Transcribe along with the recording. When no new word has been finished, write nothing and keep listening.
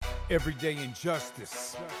Everyday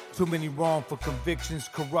injustice. Too many wrongful convictions.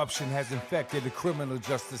 Corruption has infected the criminal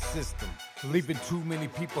justice system, leaving too many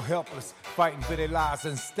people helpless, fighting for their lives.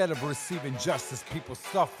 Instead of receiving justice, people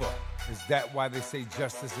suffer. Is that why they say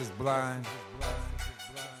justice is blind?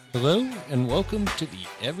 Hello, and welcome to the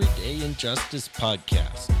Everyday Injustice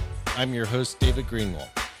Podcast. I'm your host, David Greenwald.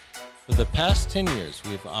 For the past 10 years,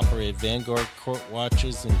 we have operated Vanguard Court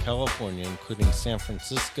Watches in California, including San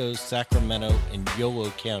Francisco, Sacramento, and Yolo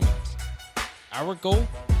counties. Our goal?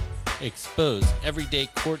 Expose everyday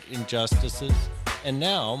court injustices, and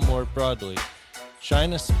now, more broadly,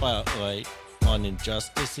 shine a spotlight on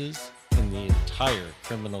injustices in the entire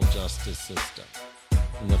criminal justice system,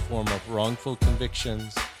 in the form of wrongful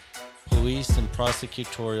convictions, police and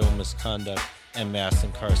prosecutorial misconduct, and mass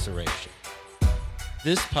incarceration.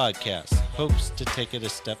 This podcast hopes to take it a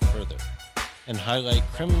step further and highlight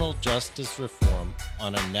criminal justice reform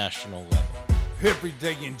on a national level.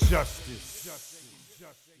 Everyday injustice.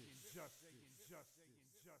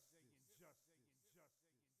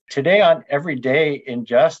 Today on Everyday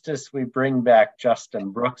Injustice, we bring back Justin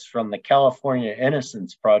Brooks from the California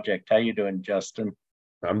Innocence Project. How you doing, Justin?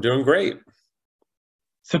 I'm doing great.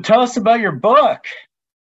 So tell us about your book.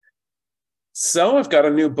 So I've got a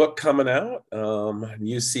new book coming out,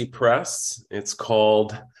 UC Press. It's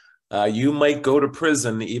called You Might Go to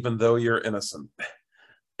Prison Even Though You're Innocent.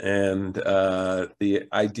 And the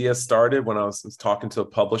idea started when I was talking to a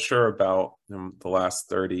publisher about the last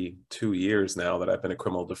 32 years now that I've been a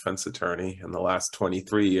criminal defense attorney, and the last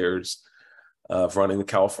 23 years of running the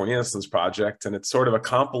California Innocence Project. And it's sort of a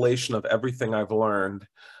compilation of everything I've learned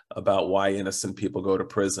about why innocent people go to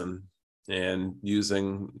prison, and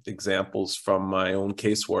using examples from my own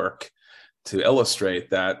casework to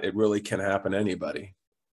illustrate that it really can happen to anybody.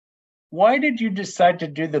 Why did you decide to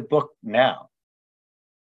do the book now?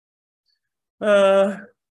 Yeah,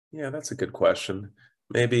 that's a good question.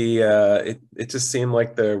 Maybe it just seemed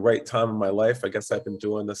like the right time in my life. I guess I've been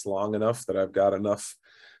doing this long enough that I've got enough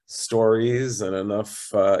stories and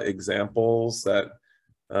enough examples that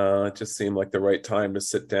it just seemed like the right time to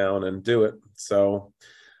sit down and do it. So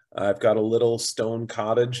I've got a little stone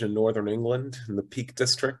cottage in northern England in the Peak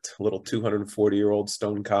District, a little 240-year-old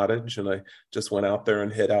stone cottage. And I just went out there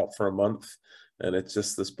and hid out for a month. And it's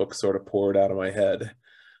just, this book sort of poured out of my head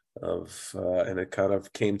and it kind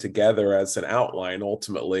of came together as an outline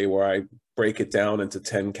ultimately, where I break it down into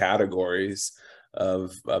 10 categories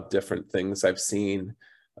of different things I've seen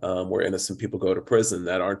where innocent people go to prison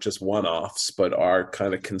that aren't just one-offs, but are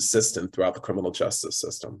kind of consistent throughout the criminal justice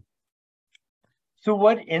system. So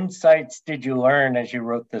what insights did you learn as you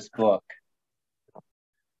wrote this book?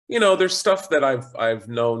 You know, there's stuff that I've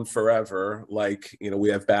known forever, like, you know, we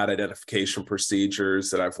have bad identification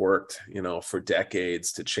procedures that I've worked, you know, for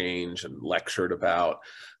decades to change and lectured about.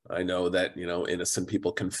 I know that, you know, innocent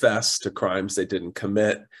people confess to crimes they didn't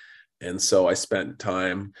commit. And so I spent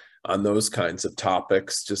time on those kinds of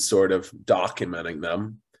topics, just sort of documenting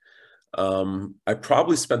them. I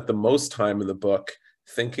probably spent the most time in the book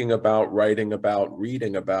thinking about, writing about,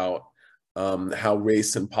 reading about how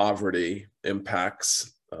race and poverty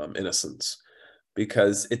impacts innocence,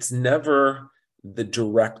 because it's never the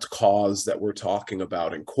direct cause that we're talking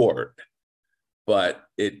about in court, but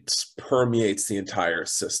it permeates the entire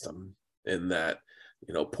system in that,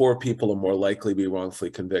 you know, poor people are more likely to be wrongfully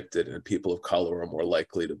convicted, and people of color are more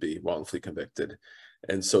likely to be wrongfully convicted.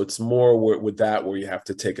 And so it's more with that where you have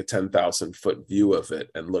to take a 10,000-foot view of it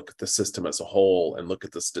and look at the system as a whole and look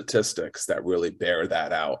at the statistics that really bear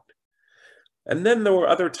that out. And then there were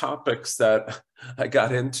other topics that I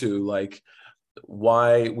got into, like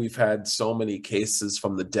why we've had so many cases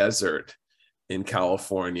from the desert in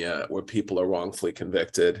California where people are wrongfully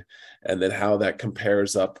convicted, and then how that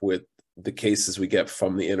compares up with the cases we get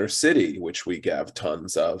from the inner city, which we have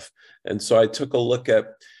tons of. And so I took a look at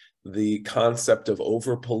the concept of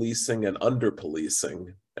over-policing and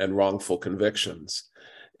under-policing and wrongful convictions,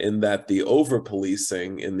 in that the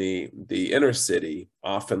over-policing in the inner city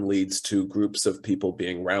often leads to groups of people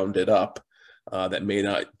being rounded up that may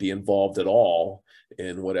not be involved at all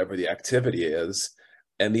in whatever the activity is.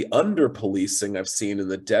 And the under-policing I've seen in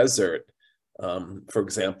the desert, for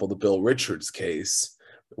example, the Bill Richards case,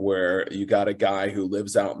 where you got a guy who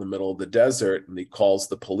lives out in the middle of the desert and he calls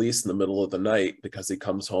the police in the middle of the night because he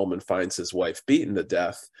comes home and finds his wife beaten to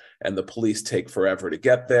death, and the police take forever to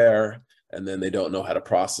get there, and then they don't know how to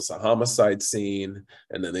process a homicide scene,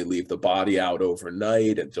 and then they leave the body out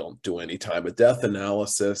overnight and don't do any time of death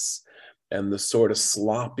analysis. And the sort of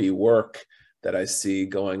sloppy work that I see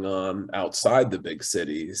going on outside the big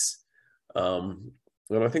cities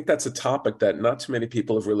And I think that's a topic that not too many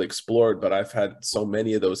people have really explored, but I've had so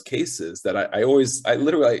many of those cases that I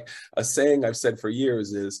literally, a saying I've said for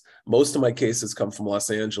years is, most of my cases come from Los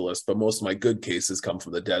Angeles, but most of my good cases come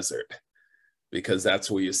from the desert, because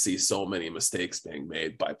that's where you see so many mistakes being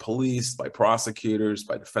made by police, by prosecutors,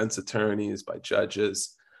 by defense attorneys, by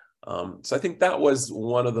judges. So I think that was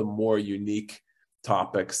one of the more unique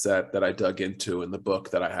topics that I dug into in the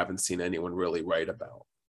book that I haven't seen anyone really write about.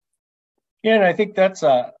 Yeah, and I think that's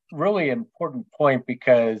a really important point,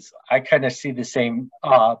 because I kind of see the same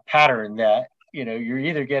pattern that, you're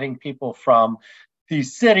either getting people from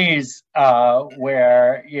these cities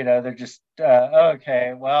where, they're just,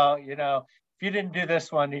 okay, well, if you didn't do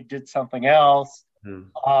this one, you did something else.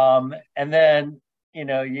 And then,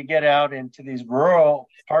 you get out into these rural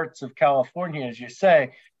parts of California, as you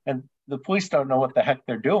say, and the police don't know what the heck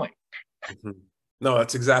they're doing. Mm-hmm. No,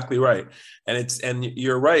 that's exactly right. And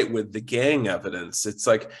you're right with the gang evidence. It's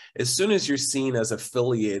like, as soon as you're seen as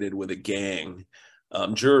affiliated with a gang,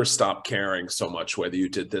 jurors stop caring so much whether you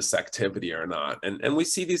did this activity or not. And we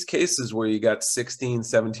see these cases where you got 16,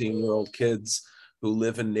 17-year-old kids who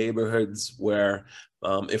live in neighborhoods where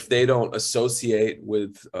if they don't associate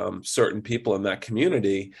with certain people in that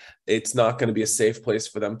community, it's not going to be a safe place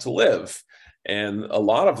for them to live. And a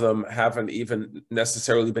lot of them haven't even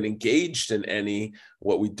necessarily been engaged in any,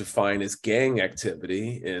 what we define as gang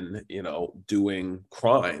activity, in, doing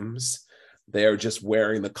crimes. They are just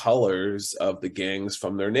wearing the colors of the gangs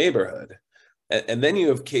from their neighborhood. And then you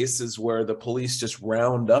have cases where the police just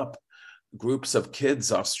round up groups of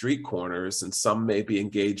kids off street corners, and some may be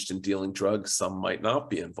engaged in dealing drugs, some might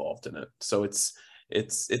not be involved in it. So it's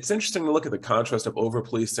interesting to look at the contrast of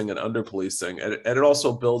over-policing and under-policing, and it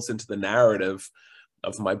also builds into the narrative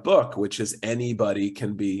of my book, which is anybody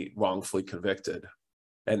can be wrongfully convicted.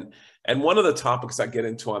 And one of the topics I get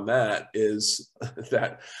into on that is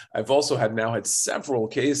that I've also had several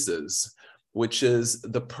cases, which is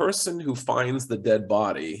the person who finds the dead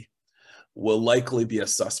body will likely be a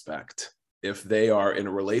suspect if they are in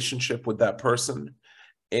a relationship with that person,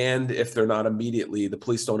 and if they're not immediately, the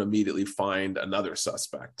police don't immediately find another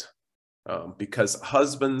suspect. Because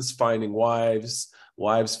husbands finding wives,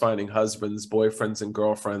 wives finding husbands, boyfriends and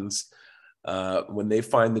girlfriends, when they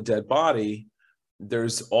find the dead body,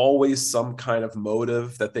 there's always some kind of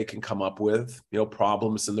motive that they can come up with,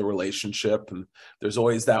 problems in the relationship. And there's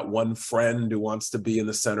always that one friend who wants to be in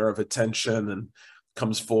the center of attention and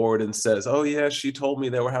comes forward and says, oh yeah, she told me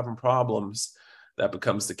they were having problems. That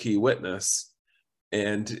becomes the key witness.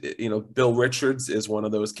 And, Bill Richards is one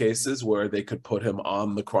of those cases where they could put him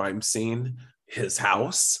on the crime scene, his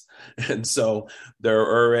house. And so they're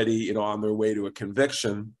already, on their way to a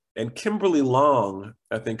conviction. And Kimberly Long,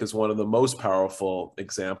 I think, is one of the most powerful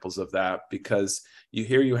examples of that, because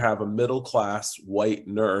you have a middle-class white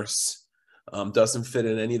nurse, doesn't fit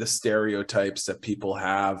in any of the stereotypes that people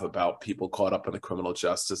have about people caught up in the criminal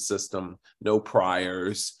justice system, no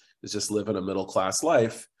priors, is just living a middle-class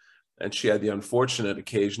life. And she had the unfortunate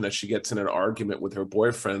occasion that she gets in an argument with her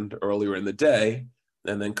boyfriend earlier in the day,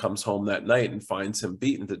 and then comes home that night and finds him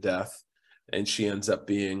beaten to death. And she ends up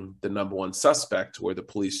being the number one suspect, where the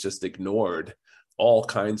police just ignored all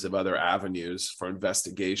kinds of other avenues for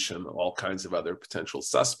investigation, all kinds of other potential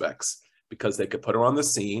suspects, because they could put her on the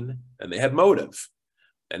scene and they had motive.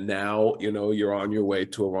 And now, you're on your way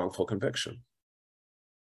to a wrongful conviction.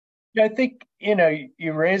 Yeah, I think,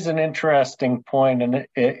 you raise an interesting point, and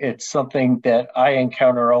it's something that I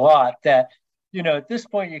encounter a lot, that, at this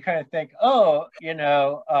point you kind of think,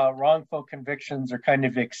 wrongful convictions are kind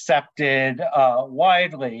of accepted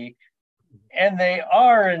widely, and they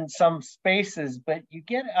are in some spaces, but you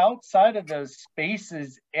get outside of those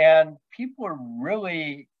spaces and people are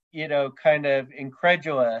really, kind of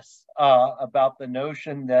incredulous about the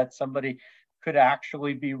notion that somebody could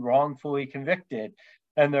actually be wrongfully convicted.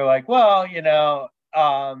 And they're like, well,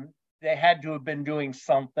 they had to have been doing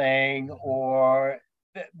something, or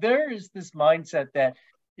there is this mindset that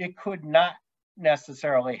it could not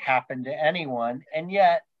necessarily happen to anyone. And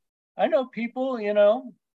yet I know people,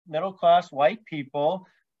 middle-class white people,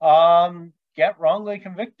 get wrongly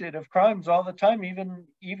convicted of crimes all the time,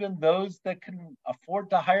 even those that can afford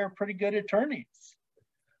to hire pretty good attorneys.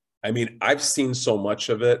 I mean, I've seen so much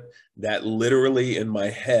of it that literally in my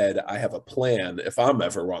head, I have a plan if I'm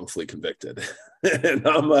ever wrongfully convicted. And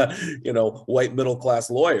I'm a, white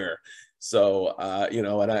middle-class lawyer. So,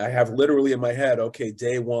 and I have literally in my head, okay,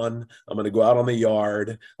 day one, I'm going to go out on the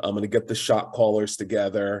yard. I'm going to get the shot callers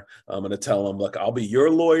together. I'm going to tell them, look, I'll be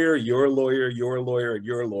your lawyer, your lawyer, your lawyer, and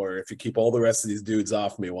your lawyer if you keep all the rest of these dudes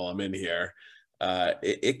off me while I'm in here.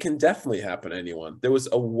 It can definitely happen to anyone. There was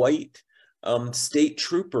a white state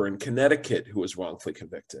trooper in Connecticut who was wrongfully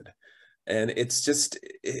convicted. And it's just,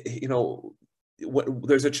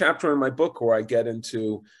 there's a chapter in my book where I get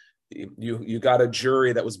into, you got a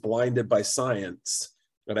jury that was blinded by science,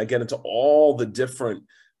 and I get into all the different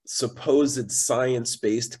supposed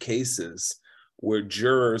science-based cases where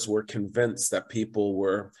jurors were convinced that people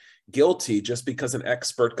were guilty just because an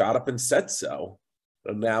expert got up and said so.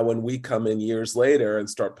 And now when we come in years later and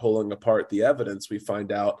start pulling apart the evidence, we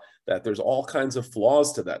find out that there's all kinds of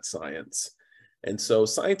flaws to that science. And so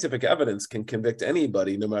scientific evidence can convict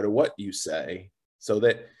anybody, no matter what you say. So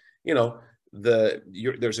that,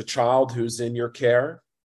 there's a child who's in your care,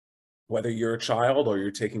 whether you're a child or you're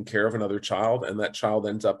taking care of another child, and that child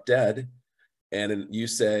ends up dead. And you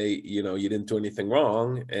say, you didn't do anything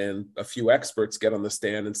wrong. And a few experts get on the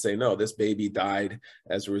stand and say, no, this baby died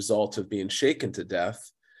as a result of being shaken to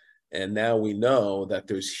death. And now we know that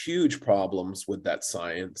there's huge problems with that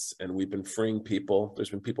science. And we've been freeing people. There's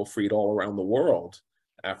been people freed all around the world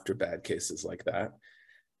after bad cases like that.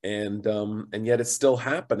 And yet it's still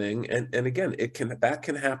happening. And again, that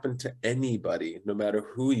can happen to anybody, no matter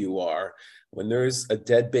who you are. When there's a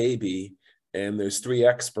dead baby and there's 3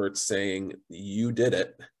 experts saying you did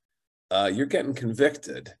it, you're getting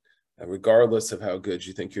convicted, regardless of how good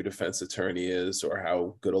you think your defense attorney is or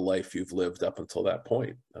how good a life you've lived up until that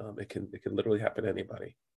point. It can literally happen to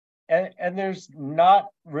anybody. And there's not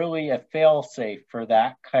really a fail-safe for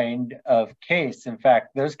that kind of case. In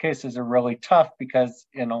fact, those cases are really tough because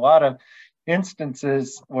in a lot of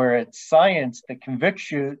instances where it's science that convicts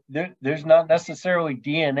you, there's not necessarily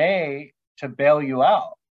DNA to bail you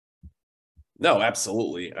out. No,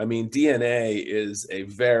 absolutely. I mean, DNA is a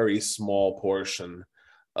very small portion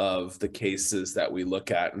of the cases that we look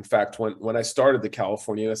at. In fact, when I started the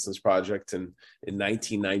California Innocence Project in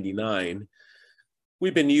 1999,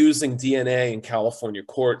 we've been using DNA in California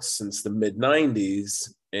courts since the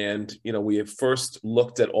mid-90s. And, we have first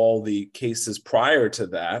looked at all the cases prior to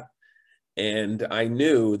that. And I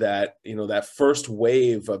knew that, that first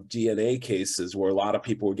wave of DNA cases where a lot of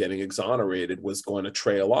people were getting exonerated was going to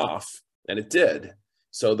trail off. And it did.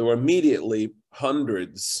 So there were immediately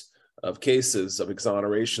hundreds of cases of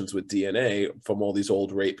exonerations with DNA from all these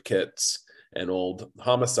old rape kits and old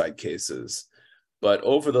homicide cases. But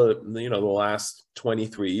over the last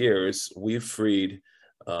 23 years, we've freed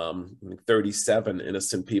 37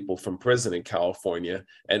 innocent people from prison in California,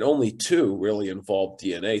 and only 2 really involved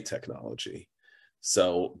DNA technology.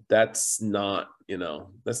 So that's not going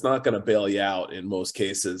to bail you out in most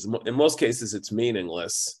cases. In most cases, it's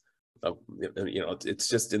meaningless. It's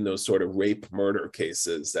just in those sort of rape murder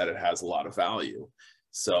cases that it has a lot of value.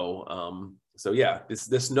 So yeah,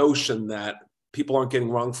 this notion that people aren't getting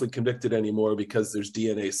wrongfully convicted anymore because there's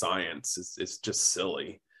DNA science, it's just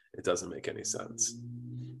silly. It doesn't make any sense.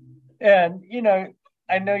 And,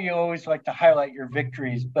 I know you always like to highlight your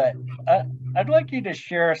victories, but I'd like you to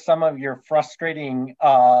share some of your frustrating,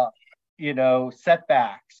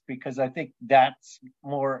 setbacks, because I think that's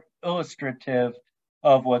more illustrative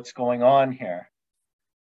of what's going on here.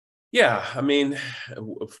 Yeah, I mean,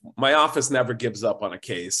 my office never gives up on a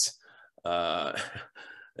case.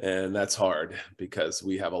 And that's hard because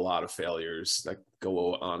we have a lot of failures that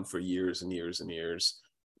go on for years and years and years.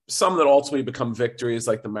 Some that ultimately become victories,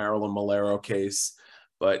 like the Marilyn Malero case.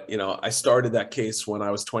 But, I started that case when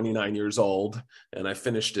I was 29 years old and I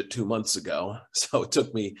finished it 2 months ago. So it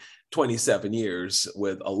took me 27 years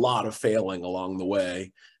with a lot of failing along the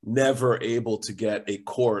way, never able to get a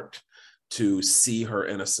court to see her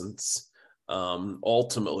innocence.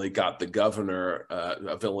 Ultimately got the governor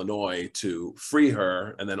of Illinois to free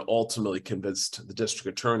her, and then ultimately convinced the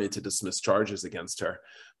district attorney to dismiss charges against her.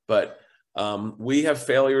 But we have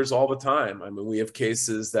failures all the time. I mean, we have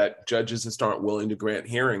cases that judges just aren't willing to grant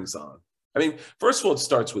hearings on. I mean, first of all, it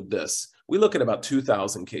starts with this. We look at about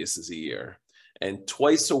 2,000 cases a year, and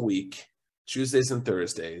twice a week, Tuesdays and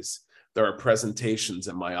Thursdays, there are presentations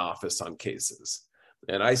in my office on cases.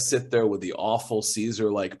 And I sit there with the awful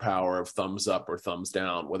Caesar-like power of thumbs up or thumbs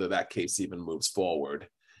down, whether that case even moves forward.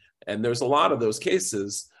 And there's a lot of those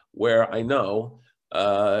cases where I know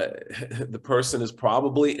the person is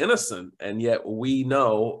probably innocent, and yet we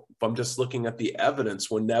know from just looking at the evidence,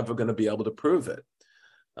 we're never going to be able to prove it.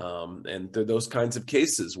 And there are those kinds of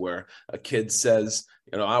cases where a kid says,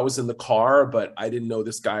 I was in the car, but I didn't know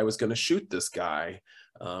this guy was going to shoot this guy.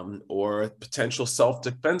 Or a potential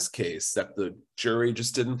self-defense case that the jury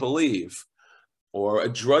just didn't believe, or a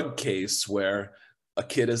drug case where a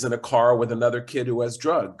kid is in a car with another kid who has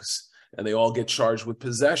drugs and they all get charged with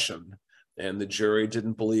possession. and the jury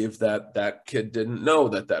didn't believe that that kid didn't know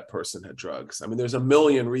that that person had drugs. I mean, there's a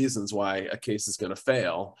million reasons why a case is going to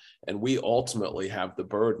fail, and we ultimately have the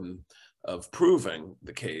burden of proving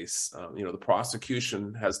the case. The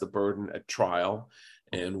prosecution has the burden at trial,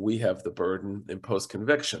 and we have the burden in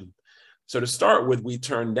post-conviction. So to start with, we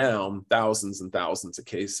turn down thousands and thousands of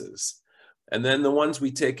cases. And then the ones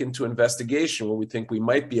we take into investigation where we think we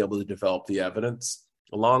might be able to develop the evidence,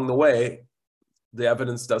 along the way, the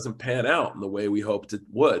evidence doesn't pan out in the way we hoped it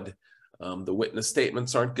would. The witness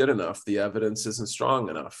statements aren't good enough. The evidence isn't strong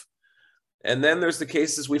enough. And then there's the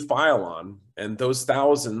cases we file on, and those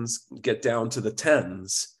thousands get down to the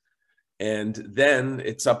tens. And then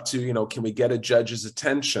it's up to, can we get a judge's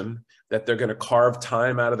attention that they're going to carve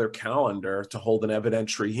time out of their calendar to hold an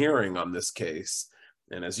evidentiary hearing on this case?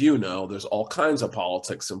 And as you know, there's all kinds of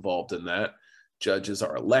politics involved in that. Judges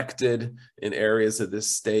are elected in areas of this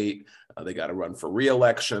state. They got to run for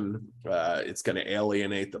re-election. It's going to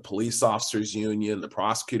alienate the police officers union, the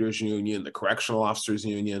prosecutors union, the correctional officers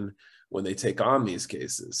union when they take on these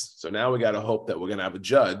cases. So now we got to hope that we're going to have a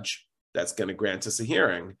judge that's going to grant us a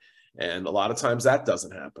hearing. And a lot of times that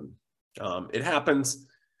doesn't happen. It happens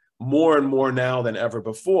more and more now than ever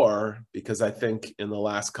before, because I think in the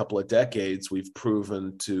last couple of decades, we've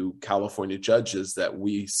proven to California judges that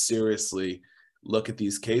we seriously look at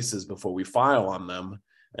these cases before we file on them.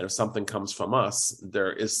 And if something comes from us,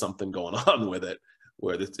 there is something going on with it,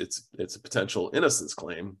 where it's a potential innocence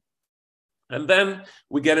claim. And then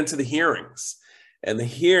we get into the hearings. And the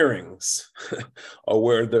hearings are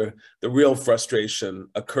where the real frustration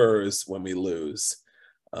occurs when we lose.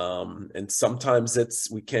 And sometimes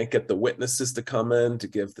we can't get the witnesses to come in to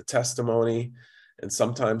give the testimony. And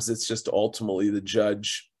sometimes it's just ultimately the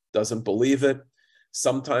judge doesn't believe it.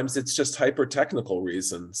 Sometimes it's just hyper-technical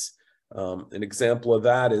reasons. An example of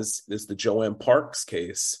that is the Joanne Parks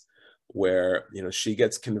case, where she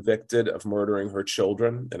gets convicted of murdering her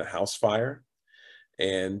children in a house fire.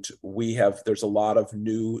 And there's a lot of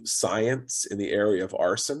new science in the area of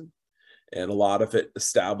arson, and a lot of it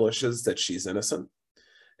establishes that she's innocent.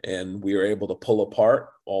 And we were able to pull apart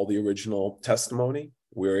all the original testimony.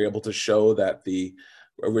 We were able to show that the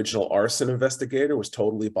original arson investigator was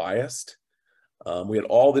totally biased. We had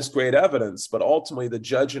all this great evidence, but ultimately the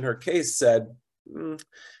judge in her case said,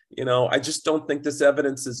 I just don't think this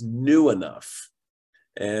evidence is new enough.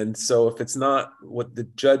 And so if it's not what the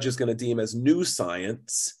judge is going to deem as new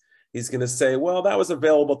science, he's going to say, well, that was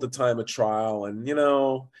available at the time of trial, and,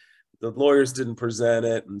 the lawyers didn't present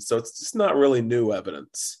it. And so it's just not really new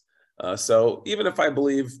evidence. So even if I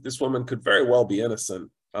believe this woman could very well be innocent,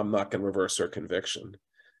 I'm not going to reverse her conviction.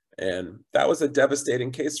 And that was a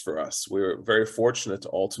devastating case for us. We were very fortunate to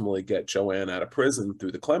ultimately get Joanne out of prison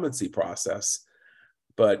through the clemency process,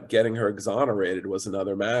 but getting her exonerated was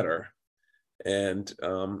another matter. And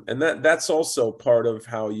that's also part of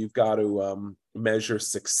how you've got to measure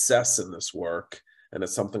success in this work. And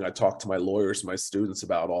it's something I talk to my lawyers, my students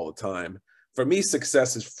about all the time. For me,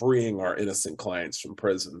 success is freeing our innocent clients from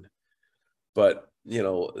prison. But,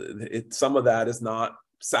 some of that is not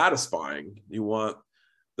satisfying. You want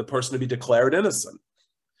the person to be declared innocent,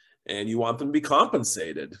 and you want them to be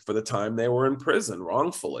compensated for the time they were in prison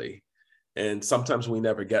wrongfully. And sometimes we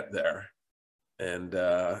never get there. And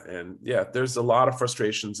yeah, there's a lot of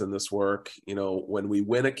frustrations in this work. When we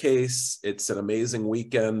win a case, it's an amazing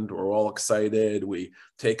weekend. We're all excited. We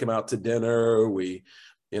take them out to dinner. We,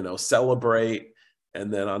 celebrate.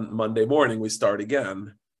 And then on Monday morning, we start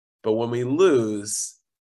again. But when we lose,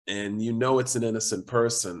 and it's an innocent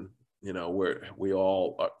person, we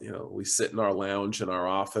all, we sit in our lounge in our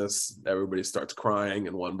office. Everybody starts crying,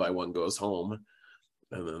 and one by one goes home.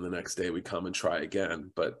 And then the next day we come and try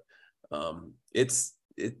again. But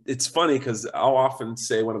it's funny, because I'll often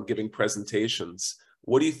say when I'm giving presentations,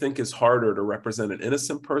 what do you think is harder, to represent an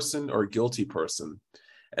innocent person or a guilty person?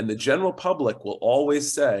 And the general public will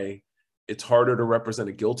always say it's harder to represent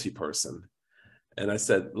a guilty person. And I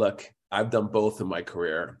said, look, I've done both in my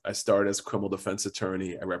career. I started as a criminal defense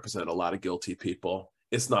attorney. I represent a lot of guilty people.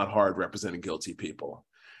 It's not hard representing guilty people.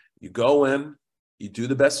 You go in, you do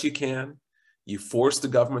the best you can, you force the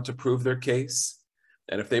government to prove their case.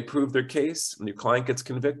 And if they prove their case and your client gets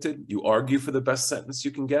convicted, you argue for the best sentence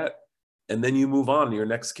you can get, and then you move on to your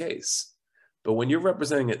next case. But when you're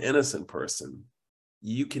representing an innocent person,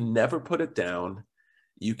 you can never put it down.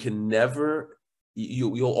 You can never,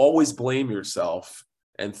 you'll always blame yourself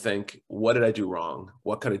and think, what did I do wrong?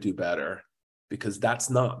 What could I do better? Because that's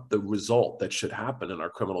not the result that should happen in our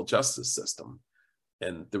criminal justice system.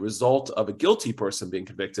 And the result of a guilty person being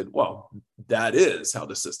convicted, well, that is how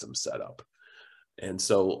the system's set up. And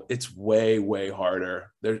so it's way, way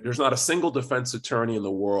harder. There's not a single defense attorney in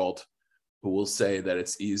the world who will say that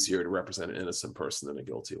it's easier to represent an innocent person than a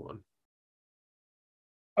guilty one.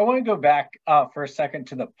 I want to go back for a second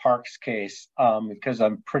to the Parks case because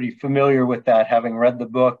I'm pretty familiar with that, having read the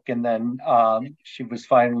book, and then she was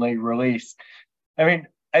finally released. I mean,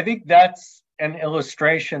 I think that's an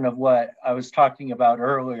illustration of what I was talking about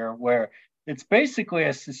earlier, where it's basically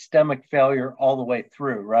a systemic failure all the way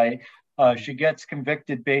through, right? She gets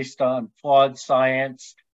convicted based on flawed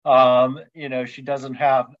science. She doesn't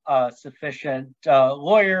have sufficient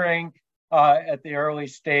lawyering at the early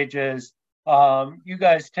stages. You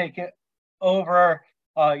guys take it over.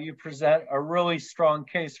 You present a really strong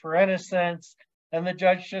case for innocence, and the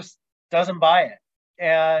judge just doesn't buy it.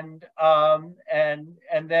 And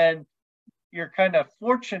then you're kind of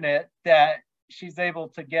fortunate that she's able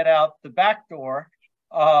to get out the back door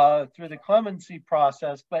through the clemency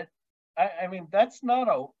process. But I mean, that's not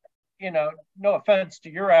no offense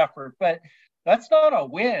to your effort, but that's not a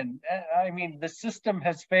win. I mean, the system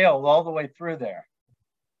has failed all the way through there.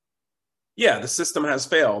 Yeah, the system has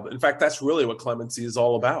failed. In fact, that's really what clemency is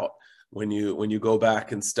all about. When you go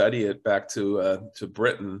back and study it back to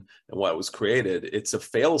Britain and what was created, it's a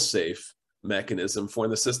fail-safe mechanism for when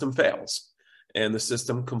the system fails, and the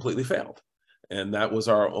system completely failed. And that was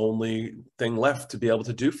our only thing left to be able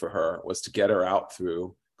to do for her, was to get her out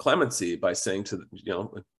through clemency by saying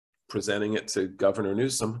presenting it to Governor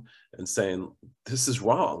Newsom and saying, this is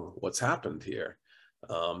wrong, what's happened here.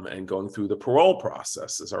 And going through the parole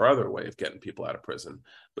process is our other way of getting people out of prison.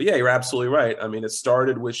 But yeah, you're absolutely right. I mean, it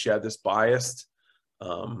started with she had this biased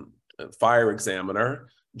fire examiner.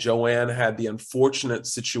 Joanne had the unfortunate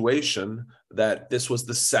situation that this was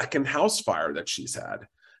the second house fire that she's had.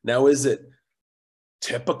 Now, is it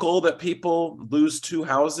typical that people lose 2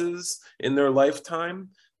 houses in their lifetime?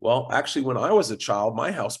 Well, actually, when I was a child,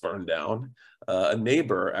 my house burned down. A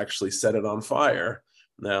neighbor actually set it on fire.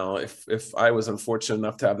 Now, if I was unfortunate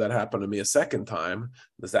enough to have that happen to me a second time,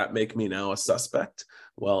 does that make me now a suspect?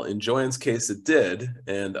 Well, in Joanne's case, it did.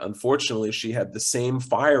 And unfortunately, she had the same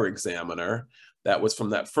fire examiner that was from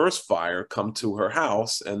that first fire come to her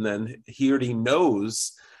house. And then he already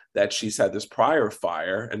knows that she's had this prior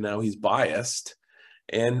fire, and now he's biased.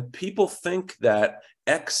 And people think that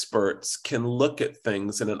experts can look at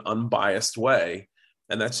things in an unbiased way,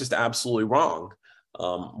 and that's just absolutely wrong.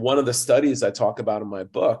 One of the studies I talk about in my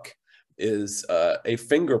book is a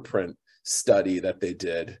fingerprint study that they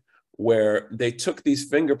did, where they took these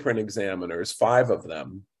fingerprint examiners, 5 of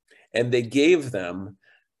them, and they gave them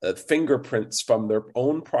fingerprints from their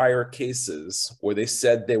own prior cases where they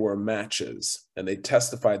said they were matches, and they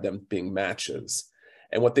testified them being matches.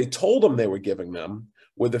 And what they told them they were giving them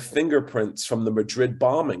were the fingerprints from the Madrid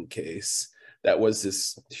bombing case. That was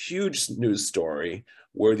this huge news story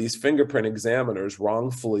where these fingerprint examiners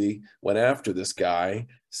wrongfully went after this guy,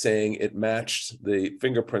 saying it matched the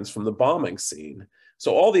fingerprints from the bombing scene.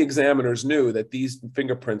 So all the examiners knew that these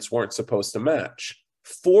fingerprints weren't supposed to match.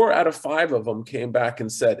 4 out of 5 of them came back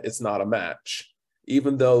and said it's not a match,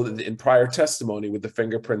 even though in prior testimony with the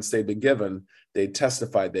fingerprints they'd been given, they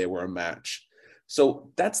testified they were a match.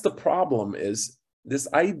 So that's the problem, is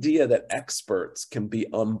this idea that experts can be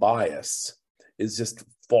unbiased is just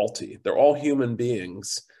faulty. They're all human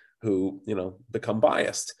beings who, become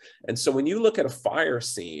biased. And so when you look at a fire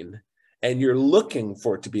scene and you're looking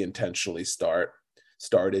for it to be intentionally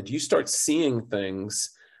started, you start seeing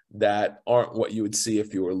things that aren't what you would see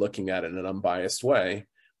if you were looking at it in an unbiased way.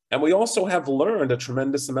 And we also have learned a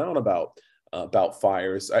tremendous amount about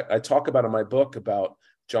fires. I talk about in my book about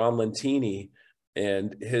John Lentini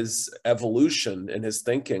and his evolution in his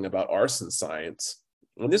thinking about arson science.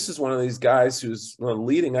 And this is one of these guys who's one of the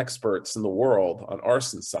leading experts in the world on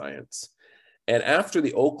arson science. And after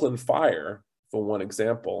the Oakland fire, for one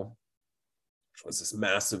example, which was this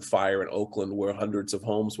massive fire in Oakland where hundreds of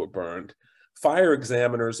homes were burned, fire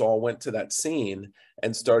examiners all went to that scene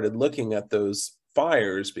and started looking at those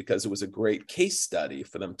fires because it was a great case study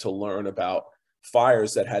for them to learn about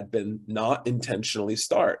fires that had been not intentionally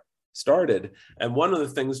started. And one of the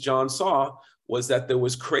things John saw was that there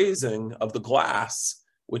was crazing of the glass,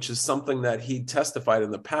 which is something that he testified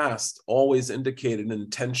in the past always indicated an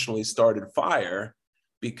intentionally started fire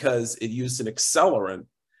because it used an accelerant.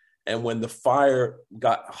 And when the fire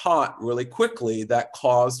got hot really quickly, that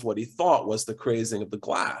caused what he thought was the crazing of the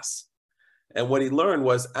glass. And what he learned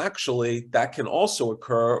was actually that can also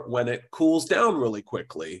occur when it cools down really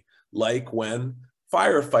quickly, like when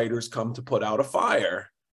firefighters come to put out a fire.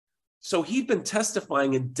 So he'd been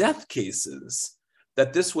testifying in death cases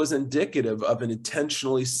that this was indicative of an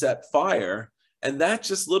intentionally set fire And that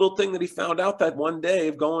just little thing that he found out that one day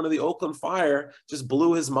of going to the Oakland fire just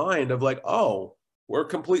blew his mind of like, oh, we're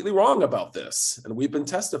completely wrong about this. And we've been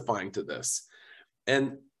testifying to this.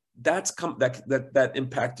 And that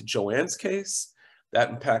impacted Joanne's case. That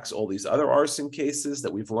impacts all these other arson cases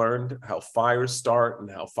that we've learned how fires start and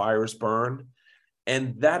how fires burn.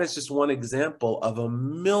 And that is just one example of a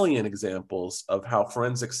million examples of how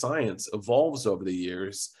forensic science evolves over the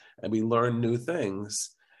years, and we learn new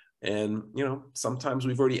things. And, you know, sometimes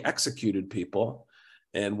we've already executed people,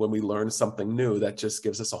 and when we learn something new, that just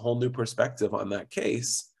gives us a whole new perspective on that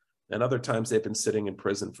case. And other times they've been sitting in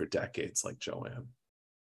prison for decades, like Joanne.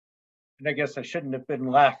 And I guess I shouldn't have been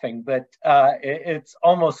laughing, but it's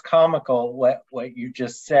almost comical what you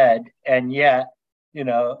just said. And yet, you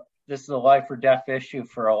know, this is a life or death issue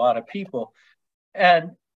for a lot of people.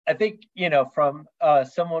 And I think, you know, from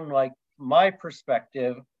someone like my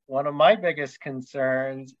perspective, one of my biggest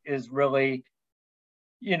concerns is really,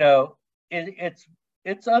 you know,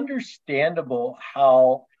 it's understandable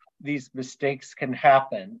how these mistakes can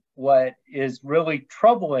happen. What is really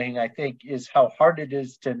troubling, I think, is how hard it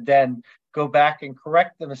is to then go back and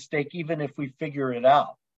correct the mistake, even if we figure it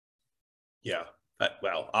out. Yeah.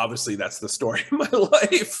 Well, obviously that's the story of my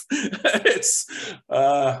life. It's,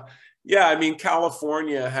 yeah, I mean,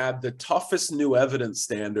 California had the toughest new evidence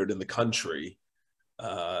standard in the country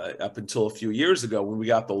up until a few years ago when we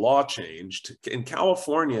got the law changed. In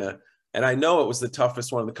California, and I know it was the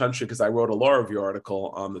toughest one in the country because I wrote a law review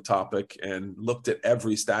article on the topic and looked at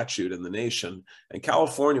every statute in the nation. And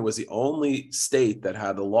California was the only state that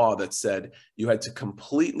had a law that said you had to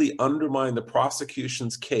completely undermine the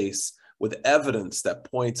prosecution's case with evidence that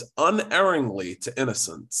points unerringly to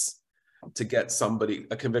innocence to get somebody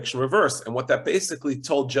a conviction reversed. And what that basically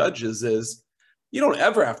told judges is, you don't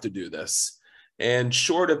ever have to do this. And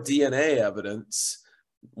short of DNA evidence,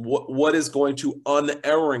 what is going to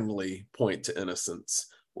unerringly point to innocence?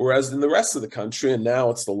 Whereas in the rest of the country, and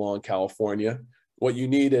now it's the law in California, what you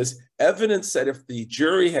need is evidence that if the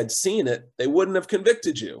jury had seen it, they wouldn't have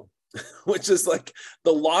convicted you, which is like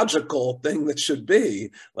the logical thing that should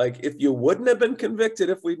be. Like, if you wouldn't have been convicted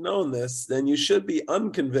if we'd known this, then you should be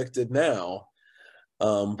unconvicted now.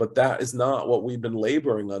 But that is not what we've been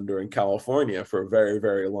laboring under in California for a very,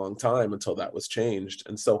 very long time until that was changed.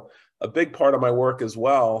 And so a big part of my work as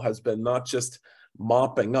well has been not just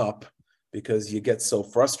mopping up, because you get so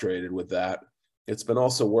frustrated with that. It's been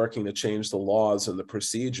also working to change the laws and the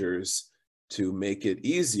procedures to make it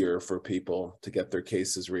easier for people to get their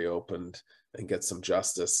cases reopened and get some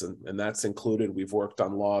justice. And that's included, we've worked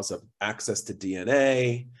on laws of access to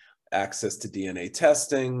DNA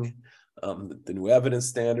testing, the new evidence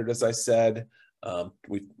standard, as I said.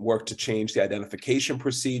 We've worked to change the identification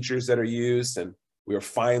procedures that are used, and we were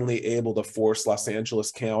finally able to force Los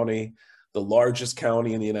Angeles County, the largest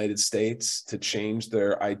county in the United States, to change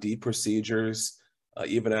their ID procedures,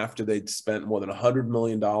 even after they'd spent more than $100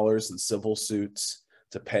 million in civil suits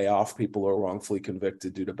to pay off people who are wrongfully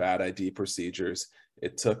convicted due to bad ID procedures.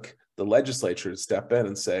 It took the legislature to step in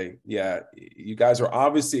and say, yeah, you guys are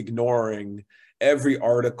obviously ignoring every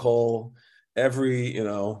article, every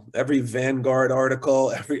Vanguard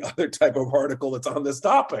article, every other type of article that's on this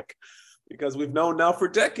topic, because we've known now for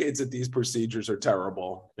decades that these procedures are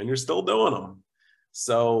terrible and you're still doing them.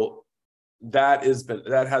 So that has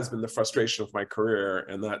been the frustration of my career,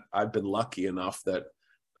 and that I've been lucky enough that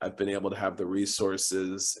I've been able to have the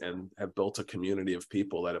resources and have built a community of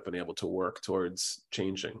people that have been able to work towards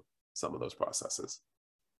changing some of those processes.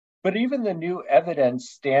 But even the new evidence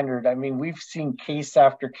standard, I mean, we've seen case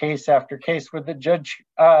after case after case where the judge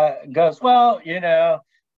goes, well,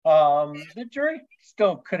 the jury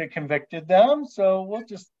still could have convicted them, so we'll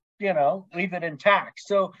just, leave it intact.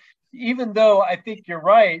 So even though I think you're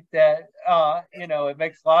right that, it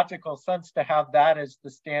makes logical sense to have that as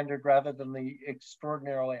the standard rather than the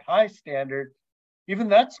extraordinarily high standard, even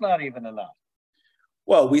that's not even enough.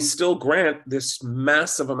 Well, we still grant this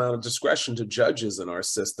massive amount of discretion to judges in our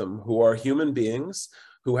system who are human beings,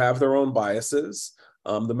 who have their own biases.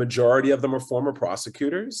 The majority of them are former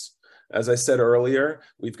prosecutors. As I said earlier,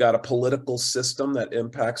 we've got a political system that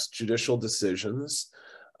impacts judicial decisions.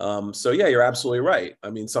 So yeah, you're absolutely right. I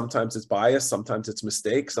mean, sometimes it's bias, sometimes it's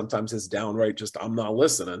mistake, sometimes it's downright just, I'm not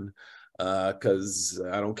listening because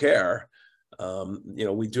I don't care.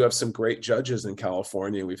 We do have some great judges in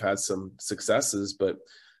California. We've had some successes, but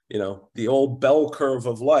the old bell curve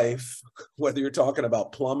of life, whether you're talking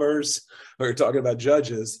about plumbers or you're talking about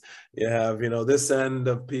judges, you have, this end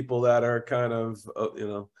of people that are kind of,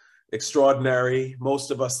 extraordinary,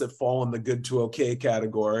 most of us that fall in the good to okay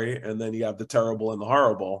category, and then you have the terrible and the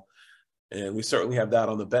horrible. And we certainly have that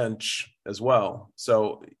on the bench as well.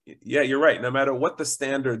 So yeah, you're right. No matter what the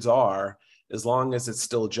standards are, as long as it's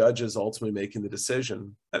still judges ultimately making the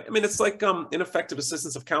decision. I mean, it's like ineffective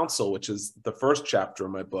assistance of counsel, which is the first chapter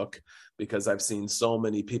of my book, because I've seen so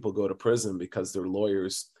many people go to prison because their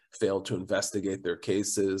lawyers failed to investigate their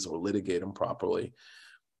cases or litigate them properly.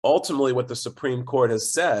 Ultimately, what the Supreme Court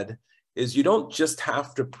has said is you don't just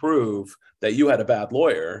have to prove that you had a bad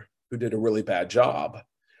lawyer who did a really bad job.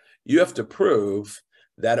 You have to prove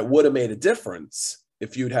that it would have made a difference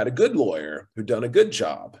if you'd had a good lawyer who'd done a good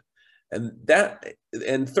job. And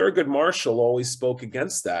Thurgood Marshall always spoke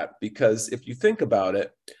against that, because if you think about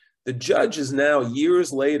it, the judge is now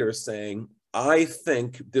years later saying, I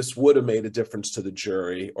think this would have made a difference to the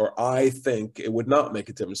jury, or I think it would not make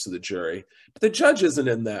a difference to the jury. But the judge isn't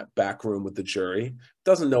in that back room with the jury,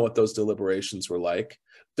 doesn't know what those deliberations were like,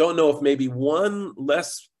 don't know if maybe one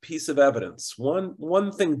less piece of evidence,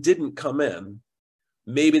 one thing didn't come in,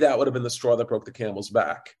 maybe that would have been the straw that broke the camel's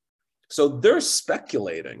back. So they're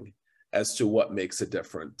speculating as to what makes a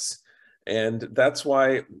difference. And that's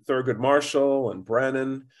why Thurgood Marshall and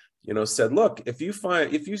Brennan, said, look, if you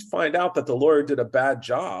find out that the lawyer did a bad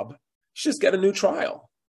job, you should just get a new trial.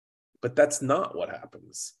 But that's not what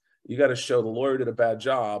happens. You got to show the lawyer did a bad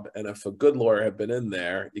job. And if a good lawyer had been in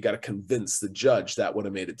there, you got to convince the judge that would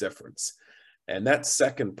have made a difference. And that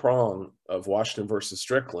second prong of Washington versus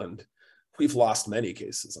Strickland, we've lost many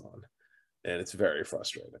cases on, and it's very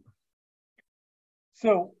frustrating.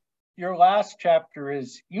 So your last chapter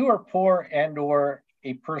is you are poor and or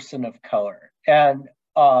a person of color. And,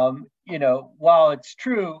 while it's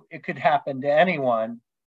true, it could happen to anyone.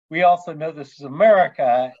 We also know this is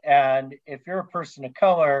America. And if you're a person of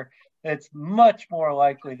color, it's much more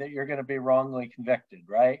likely that you're going to be wrongly convicted,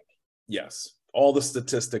 right? Yes. All the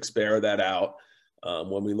statistics bear that out.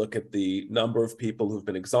 When we look at the number of people who've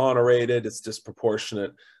been exonerated, it's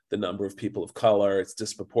disproportionate. The number of people of color, it's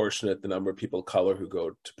disproportionate. The number of people of color who go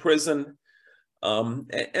to prison.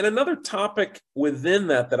 And another topic within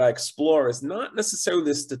that I explore is not necessarily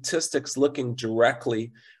the statistics looking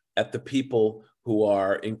directly at the people who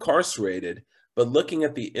are incarcerated, but looking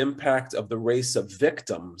at the impact of the race of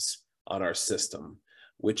victims on our system,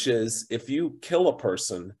 which is if you kill a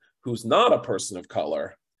person who's not a person of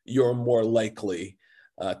color, you're more likely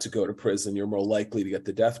to go to prison, you're more likely to get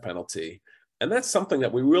the death penalty. And that's something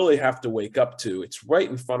that we really have to wake up to. It's right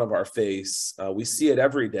in front of our face. We see it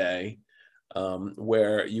every day,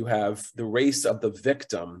 where you have the race of the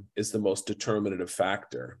victim is the most determinative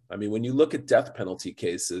factor. I mean, when you look at death penalty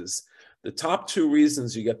cases, the top two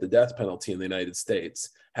reasons you get the death penalty in the United States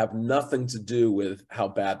have nothing to do with how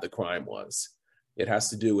bad the crime was. It has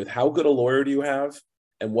to do with how good a lawyer do you have,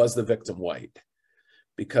 and was the victim white?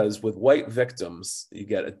 Because with white victims, you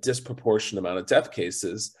get a disproportionate amount of death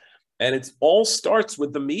cases. And it all starts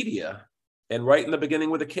with the media and right in the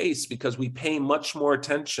beginning with a case, because we pay much more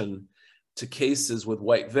attention to cases with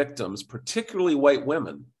white victims, particularly white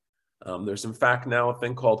women. There's in fact now a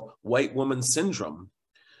thing called white woman syndrome,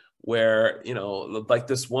 where, like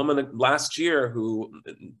this woman last year who,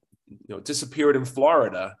 disappeared in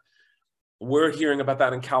Florida. We're hearing about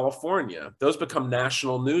that in California. Those become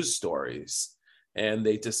national news stories, and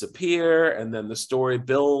they disappear, and then the story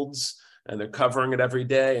builds, and they're covering it every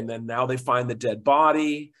day. And then now they find the dead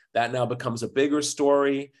body. That now becomes a bigger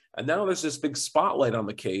story. And now there's this big spotlight on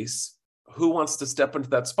the case. Who wants to step into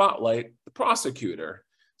that spotlight? The prosecutor.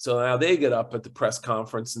 So now they get up at the press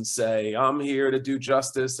conference and say, I'm here to do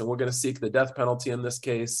justice, and we're going to seek the death penalty in this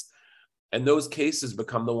case. And those cases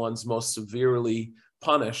become the ones most severely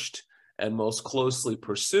punished and most closely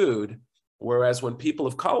pursued. Whereas when people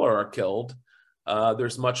of color are killed,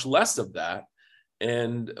 there's much less of that.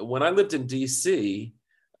 And when I lived in DC,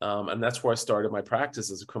 and that's where I started my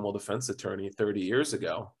practice as a criminal defense attorney 30 years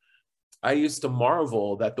ago, I used to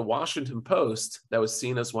marvel that the Washington Post, that was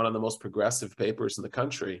seen as one of the most progressive papers in the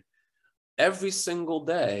country, every single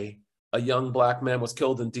day, a young Black man was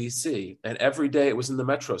killed in DC, and every day it was in the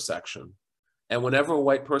Metro section. And whenever a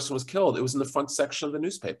white person was killed, it was in the front section of the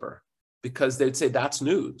newspaper, because they'd say that's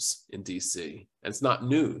news in DC. And it's not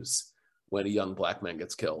news when a young Black man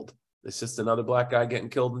gets killed. It's just another Black guy getting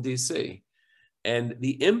killed in DC. And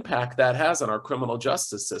the impact that has on our criminal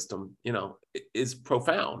justice system, is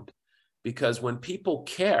profound. Because when people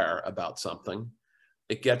care about something,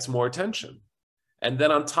 it gets more attention. And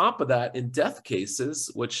then on top of that, in death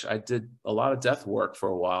cases, which I did a lot of death work for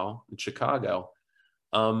a while in Chicago,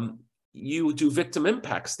 you do victim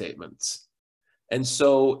impact statements. And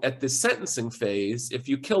so at the sentencing phase, if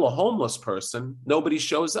you kill a homeless person, nobody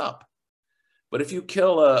shows up. But if you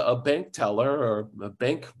kill a bank teller or a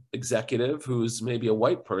bank executive who's maybe a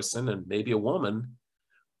white person and maybe a woman,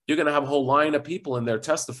 you're going to have a whole line of people in there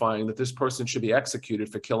testifying that this person should be executed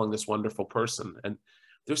for killing this wonderful person. And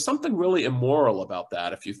there's something really immoral about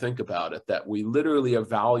that, if you think about it, that we literally are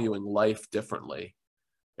valuing life differently.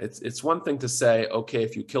 It's one thing to say, okay,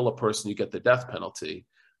 if you kill a person, you get the death penalty.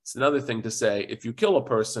 It's another thing to say, if you kill a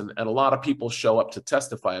person and a lot of people show up to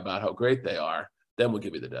testify about how great they are, then we'll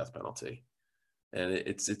give you the death penalty. And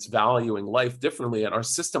it's valuing life differently. And our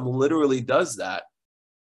system literally does that.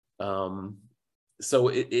 So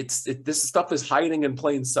this stuff is hiding in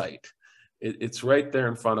plain sight. It's right there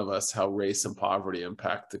in front of us how race and poverty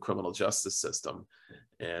impact the criminal justice system.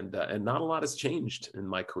 And not a lot has changed in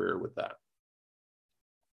my career with that.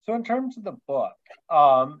 So in terms of the book,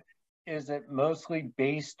 is it mostly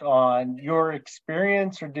based on your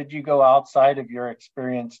experience, or did you go outside of your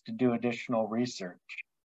experience to do additional research?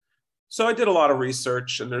 So I did a lot of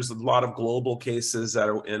research, and there's a lot of global cases that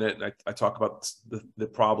are in it. And I talk about the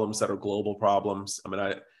problems that are global problems. I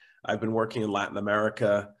mean, I've been working in Latin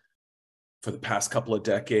America for the past couple of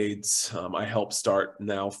decades. I helped start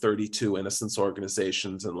now 32 innocence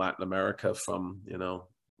organizations in Latin America, from,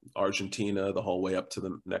 Argentina the whole way up to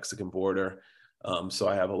the Mexican border. So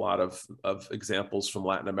I have a lot of examples from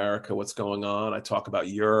Latin America, what's going on. I talk about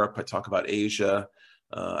Europe, I talk about Asia.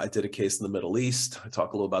 I did a case in the Middle East. I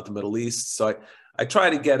talk a little about the Middle East. So I try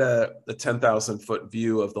to get a 10,000 foot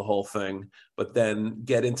view of the whole thing, but then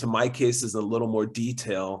get into my cases in a little more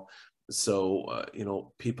detail. So,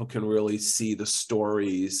 people can really see the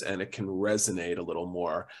stories and it can resonate a little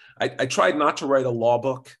more. I tried not to write a law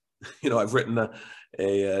book. I've written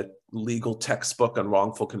a legal textbook on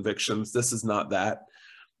wrongful convictions. This is not that.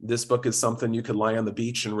 This book is something you can lie on the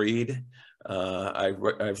beach and read.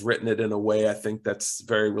 I've written it in a way I think that's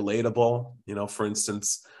very relatable. For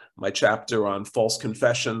instance, my chapter on false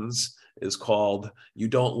confessions is called "You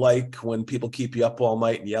Don't Like When People Keep You Up All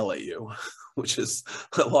Night and Yell at You," which is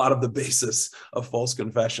a lot of the basis of false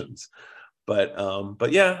confessions.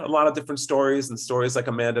 But yeah, a lot of different stories, and stories like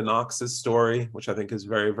Amanda Knox's story, which I think is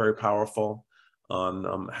very, very powerful,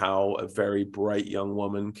 on how a very bright young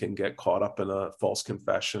woman can get caught up in a false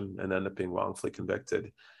confession and end up being wrongfully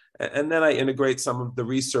convicted. And then I integrate some of the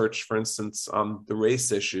research, for instance, on the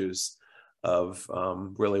race issues of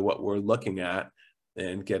really what we're looking at,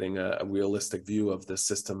 and getting a realistic view of the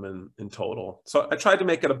system in total. So I tried to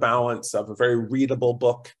make it a balance of a very readable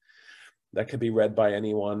book that could be read by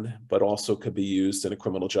anyone, but also could be used in a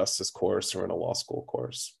criminal justice course or in a law school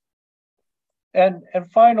course. And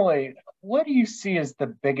finally, what do you see as the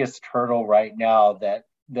biggest hurdle right now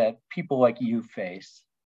that people like you face?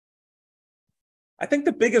 I think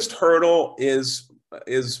the biggest hurdle is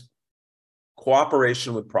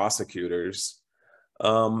cooperation with prosecutors,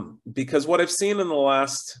 because what I've seen in the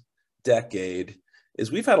last decade is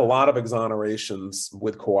we've had a lot of exonerations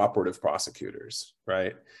with cooperative prosecutors,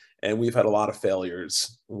 right? And we've had a lot of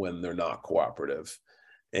failures when they're not cooperative.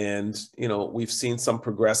 And, we've seen some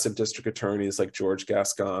progressive district attorneys like George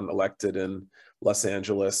Gascon elected in Los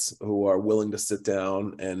Angeles who are willing to sit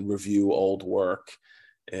down and review old work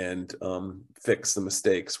and fix the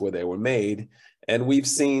mistakes where they were made. And we've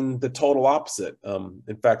seen the total opposite.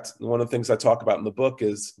 In fact, one of the things I talk about in the book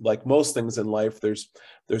is, like most things in life, there's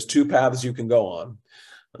two paths you can go on,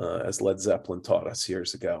 as Led Zeppelin taught us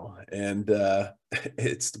years ago. And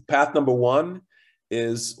it's path number one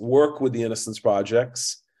is work with the Innocence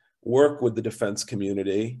Projects, work with the defense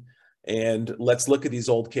community, and let's look at these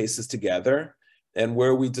old cases together. And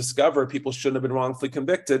where we discover people shouldn't have been wrongfully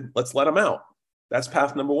convicted, let's let them out. That's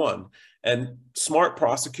path number one. And smart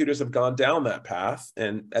prosecutors have gone down that path.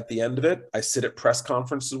 And at the end of it, I sit at press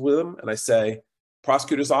conferences with them and I say,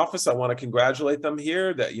 prosecutor's office, I want to congratulate them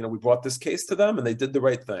here that, we brought this case to them and they did the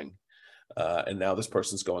right thing. And now this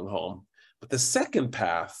person's going home. But the second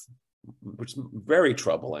path, which is very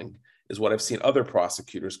troubling, is what I've seen other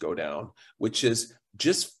prosecutors go down, which is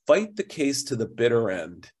just fight the case to the bitter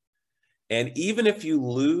end. And even if you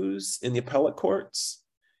lose in the appellate courts,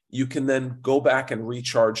 you can then go back and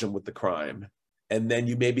recharge them with the crime. And then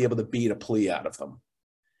you may be able to beat a plea out of them.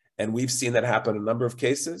 And we've seen that happen in a number of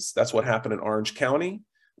cases. That's what happened in Orange County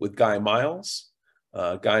with Guy Miles.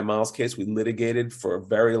 Guy Miles' case, we litigated for a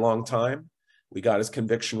very long time. We got his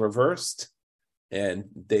conviction reversed. And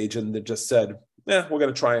they just said, we're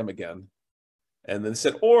going to try him again. And then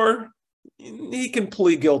said, or he can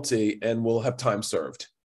plead guilty and we'll have time served.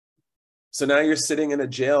 So now you're sitting in a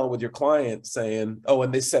jail with your client saying,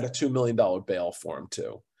 and they set a $2 million bail for him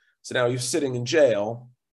too. So now you're sitting in jail,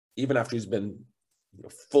 even after he's been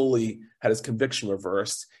fully had his conviction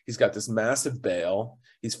reversed. He's got this massive bail.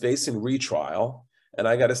 He's facing retrial. And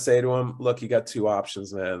I got to say to him, look, you got two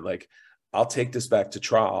options, man. Like, I'll take this back to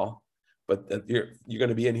trial, but you're going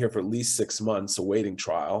to be in here for at least 6 months awaiting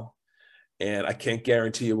trial. And I can't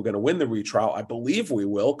guarantee you we're going to win the retrial. I believe we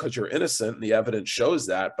will because you're innocent and the evidence shows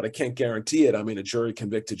that, but I can't guarantee it. I mean, a jury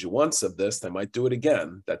convicted you once of this. They might do it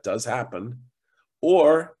again. That does happen.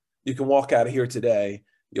 Or you can walk out of here today.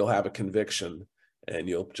 You'll have a conviction and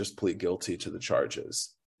you'll just plead guilty to the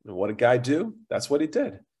charges. And what did guy do? That's what he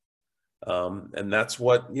did. And that's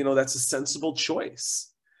what, that's a sensible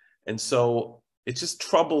choice. And so it just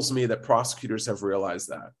troubles me that prosecutors have realized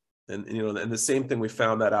that. And the same thing, we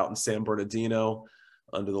found that out in San Bernardino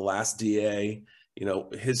under the last DA.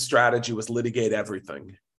 His strategy was litigate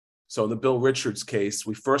everything. So in the Bill Richards case,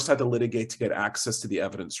 we first had to litigate to get access to the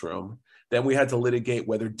evidence room. Then we had to litigate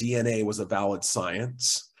whether DNA was a valid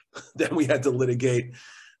science. Then we had to litigate,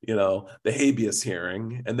 the habeas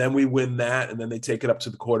hearing. And then we win that. And then they take it up to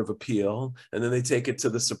the Court of Appeal. And then they take it to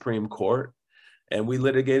the Supreme Court. And we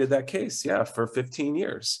litigated that case, for 15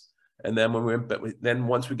 years. And then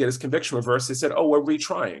once we get his conviction reversed, they said, oh, we're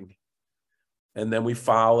retrying. And then we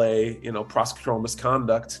file a, prosecutorial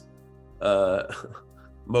misconduct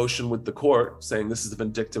motion with the court saying this is a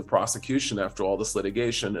vindictive prosecution after all this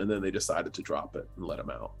litigation. And then they decided to drop it and let him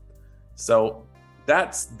out. So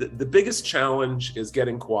that's the biggest challenge, is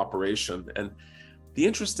getting cooperation. And the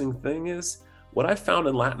interesting thing is, what I found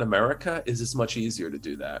in Latin America is it's much easier to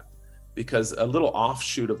do that. Because a little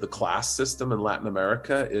offshoot of the class system in Latin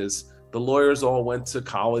America is the lawyers all went to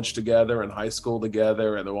college together and high school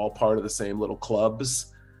together, and they're all part of the same little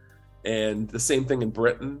clubs. And the same thing in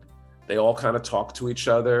Britain. They all kind of talk to each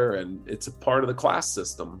other, and it's a part of the class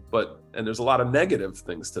system. And there's a lot of negative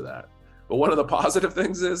things to that. But one of the positive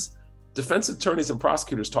things is defense attorneys and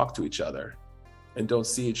prosecutors talk to each other and don't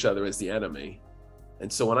see each other as the enemy.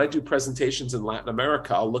 And so when I do presentations in Latin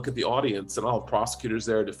America, I'll look at the audience and I'll have prosecutors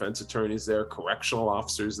there, defense attorneys there, correctional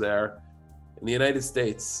officers there. In the United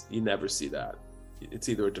States, you never see that. It's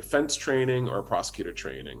either a defense training or a prosecutor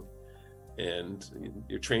training. And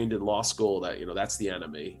you're trained in law school that, that's the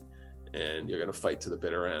enemy and you're going to fight to the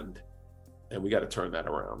bitter end. And we got to turn that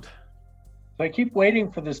around. So I keep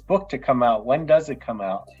waiting for this book to come out. When does it come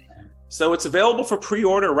out? So it's available for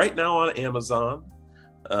pre-order right now on Amazon.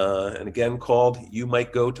 And again, called You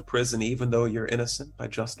Might Go to Prison Even Though You're Innocent by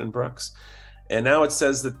Justin Brooks. And now it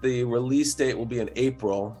says that the release date will be in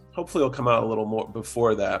April. Hopefully it'll come out a little more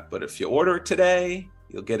before that. But if you order it today,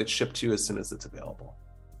 you'll get it shipped to you as soon as it's available.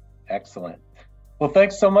 Excellent. Well,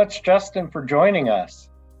 thanks so much, Justin, for joining us.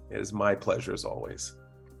 It is my pleasure as always.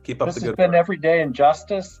 Keep up the good work. This has been Everyday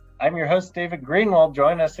Injustice. I'm your host, David Greenwald.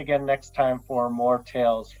 Join us again next time for more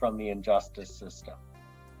tales from the injustice system.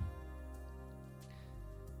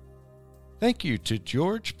 Thank you to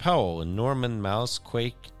George Powell and Norman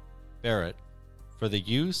Mousequake Barrett for the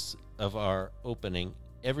use of our opening,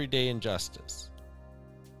 Everyday Injustice.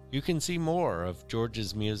 You can see more of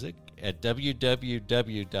George's music at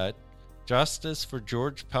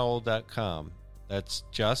www.justiceforgeorgepowell.com. That's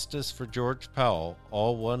Justice for George Powell,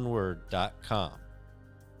 all one word, .com.